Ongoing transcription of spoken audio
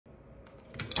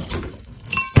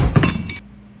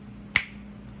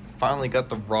finally got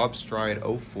the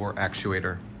ROBSTRIDE04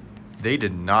 actuator. They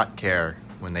did not care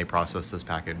when they processed this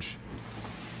package.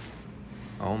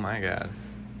 Oh my god.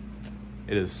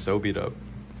 It is so beat up.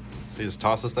 They just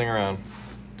tossed this thing around.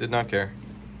 Did not care.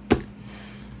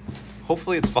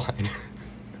 Hopefully it's fine.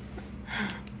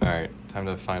 Alright, time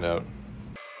to find out.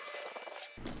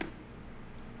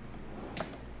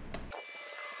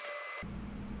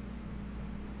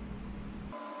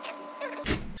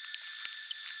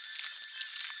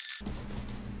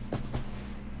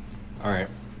 Alright,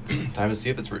 time to see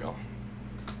if it's real.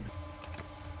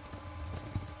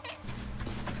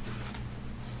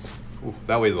 Ooh,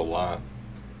 that weighs a lot.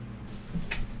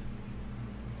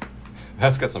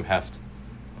 That's got some heft.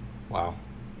 Wow.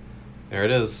 There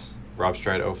it is.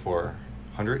 ROBSTRIDE04.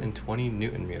 120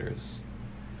 Newton meters.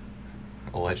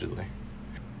 Allegedly.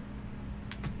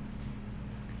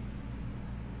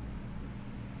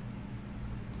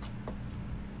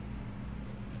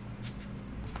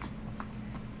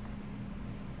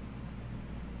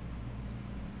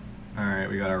 Alright,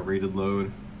 we got our rated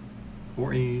load.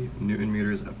 40 Newton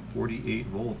meters at 48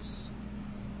 volts.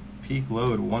 Peak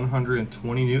load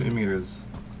 120 Newton meters.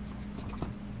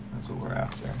 That's what we're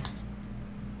after.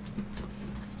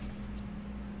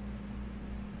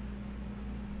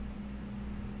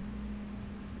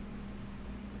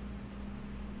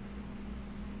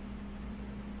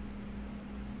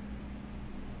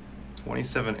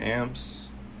 $27 amps.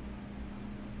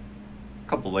 A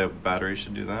couple layup batteries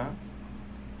should do that.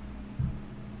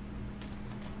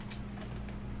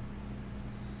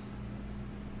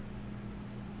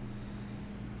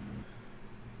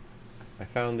 I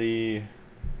found the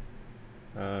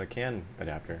CAN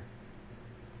adapter.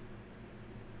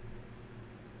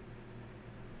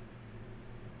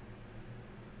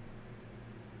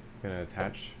 I'm gonna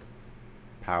attach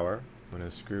power. I'm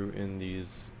gonna screw in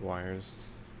these wires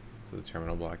to the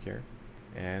terminal block here,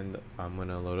 and I'm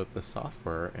gonna load up the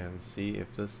software and see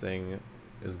if this thing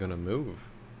is gonna move.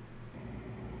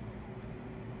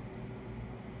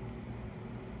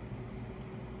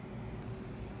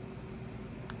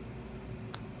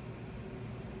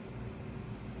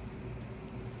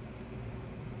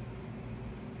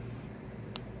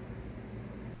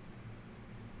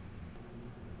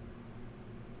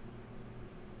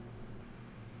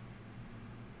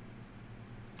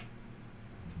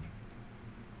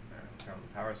 Turn on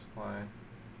the power supply,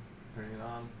 turning it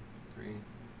on, 3,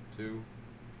 2,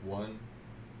 1.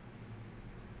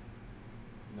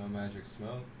 No magic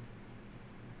smoke.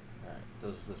 Alright,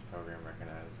 does this program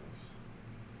recognize this?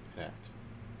 Connect.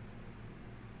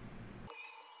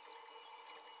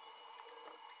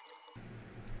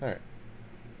 Alright,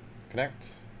 connect.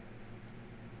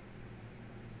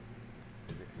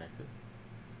 Is it connected?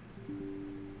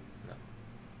 No.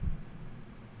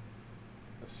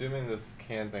 Assuming this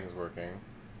CAN thing's working,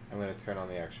 I'm going to turn on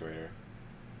the actuator.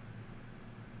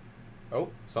 Oh,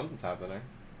 something's happening.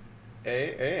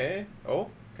 Oh,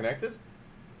 connected?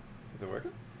 Is it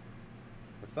working?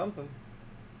 It's something.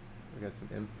 We got some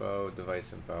info,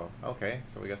 device info. Okay,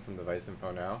 so we got some device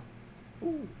info now.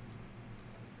 Ooh.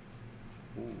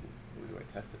 Ooh, do I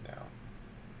test it now?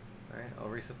 Alright, I'll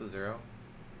reset the 0.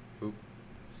 Oop.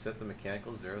 Set the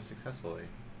mechanical 0 successfully.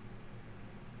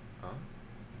 Huh?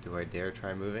 Do I dare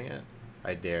try moving it?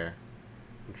 I dare.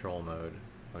 Control mode.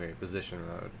 Okay, position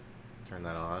mode. Turn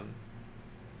that on.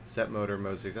 Set motor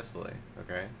mode successfully.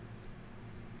 Okay.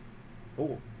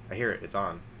 Oh, I hear it. It's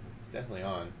on. It's definitely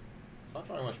on. It's not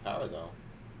drawing much power though.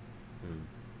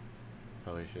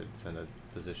 Probably should send a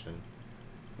position.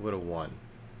 We'll go to 1.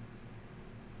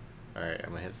 Alright, I'm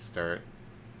gonna hit start.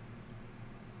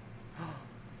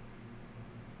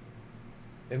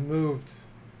 It moved.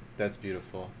 That's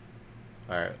beautiful.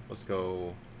 Alright, let's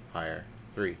go higher.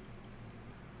 3.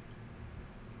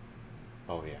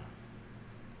 Oh yeah.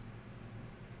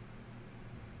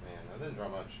 Man, that didn't draw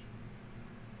much.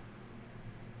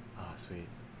 Ah, sweet.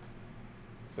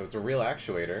 So it's a real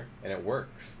actuator, and it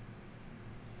works.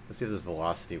 Let's see if this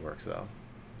velocity works though.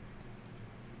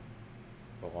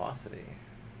 Velocity.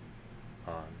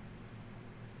 On.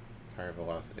 Tire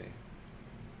velocity.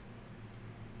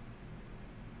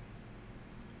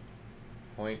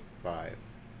 0.5.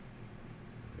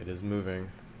 It is moving.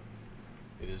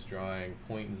 It is drawing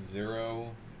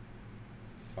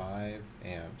 0.05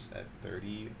 amps at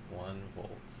 31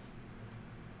 volts.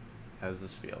 How does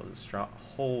this feel? Is it strong?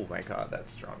 Oh my god,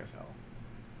 that's strong as hell.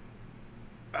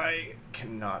 I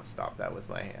cannot stop that with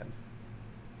my hands.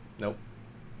 Nope.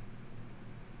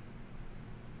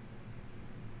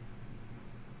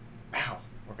 Ow.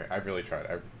 Okay, I've really tried.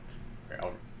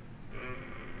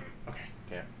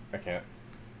 Okay, I can't.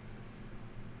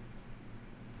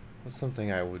 What's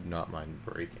something I would not mind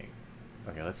breaking?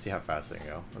 Okay, let's see how fast I can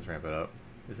go. Let's ramp it up.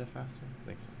 Is it faster? I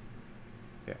think so.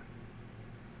 Yeah.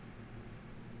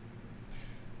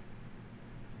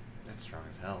 That's strong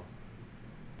as hell.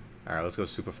 Alright, let's go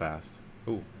super fast.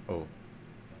 Ooh, oh.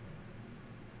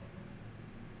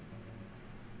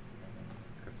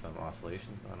 It's got some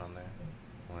oscillations going on there.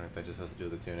 I wonder if that just has to do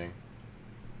with the tuning.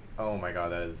 Oh my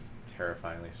god, that is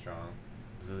terrifyingly strong.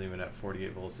 This isn't even at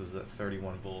 48 volts, this is at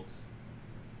 31 volts.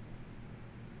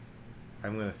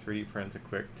 I'm going to 3D print a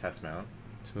quick test mount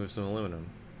to move some aluminum.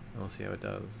 And we'll see how it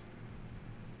does.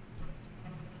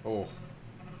 Oh.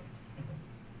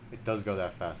 It does go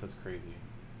that fast, that's crazy.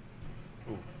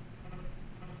 Ooh.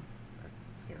 That's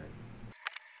scary.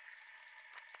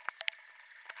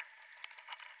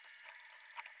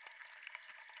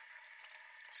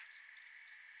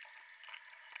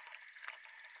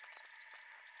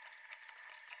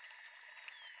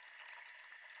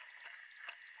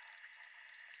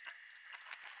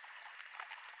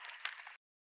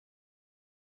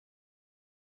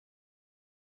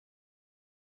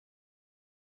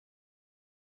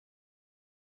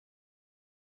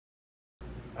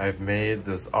 I've made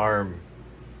this arm.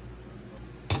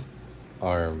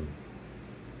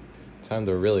 Time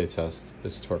to really test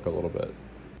this torque a little bit.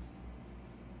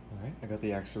 Alright, I got the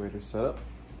actuator set up.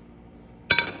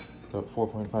 About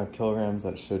 4.5 kilograms,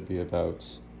 that should be about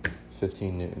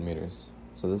 15 Newton meters.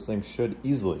 So this thing should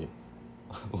easily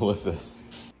lift this.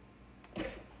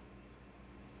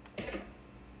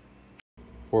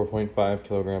 4.5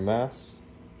 kilogram mass,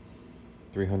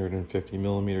 350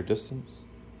 millimeter distance.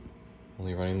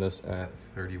 Only running this at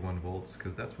 31 volts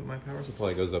because that's what my power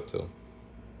supply goes up to.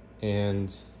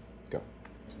 And go.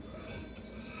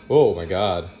 Oh my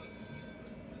god.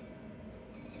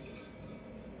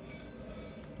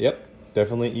 Yep,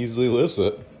 definitely easily lifts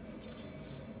it.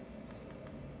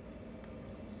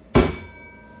 Oh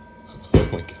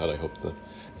my god, I hope the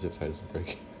zip tie doesn't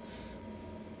break.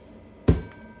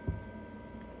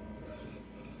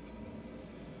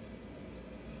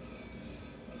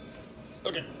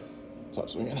 Okay. Stop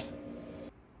swinging.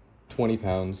 20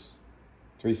 pounds,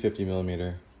 350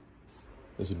 millimeter.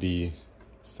 This would be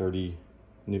 30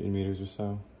 Newton meters or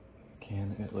so.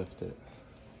 Can it lift it?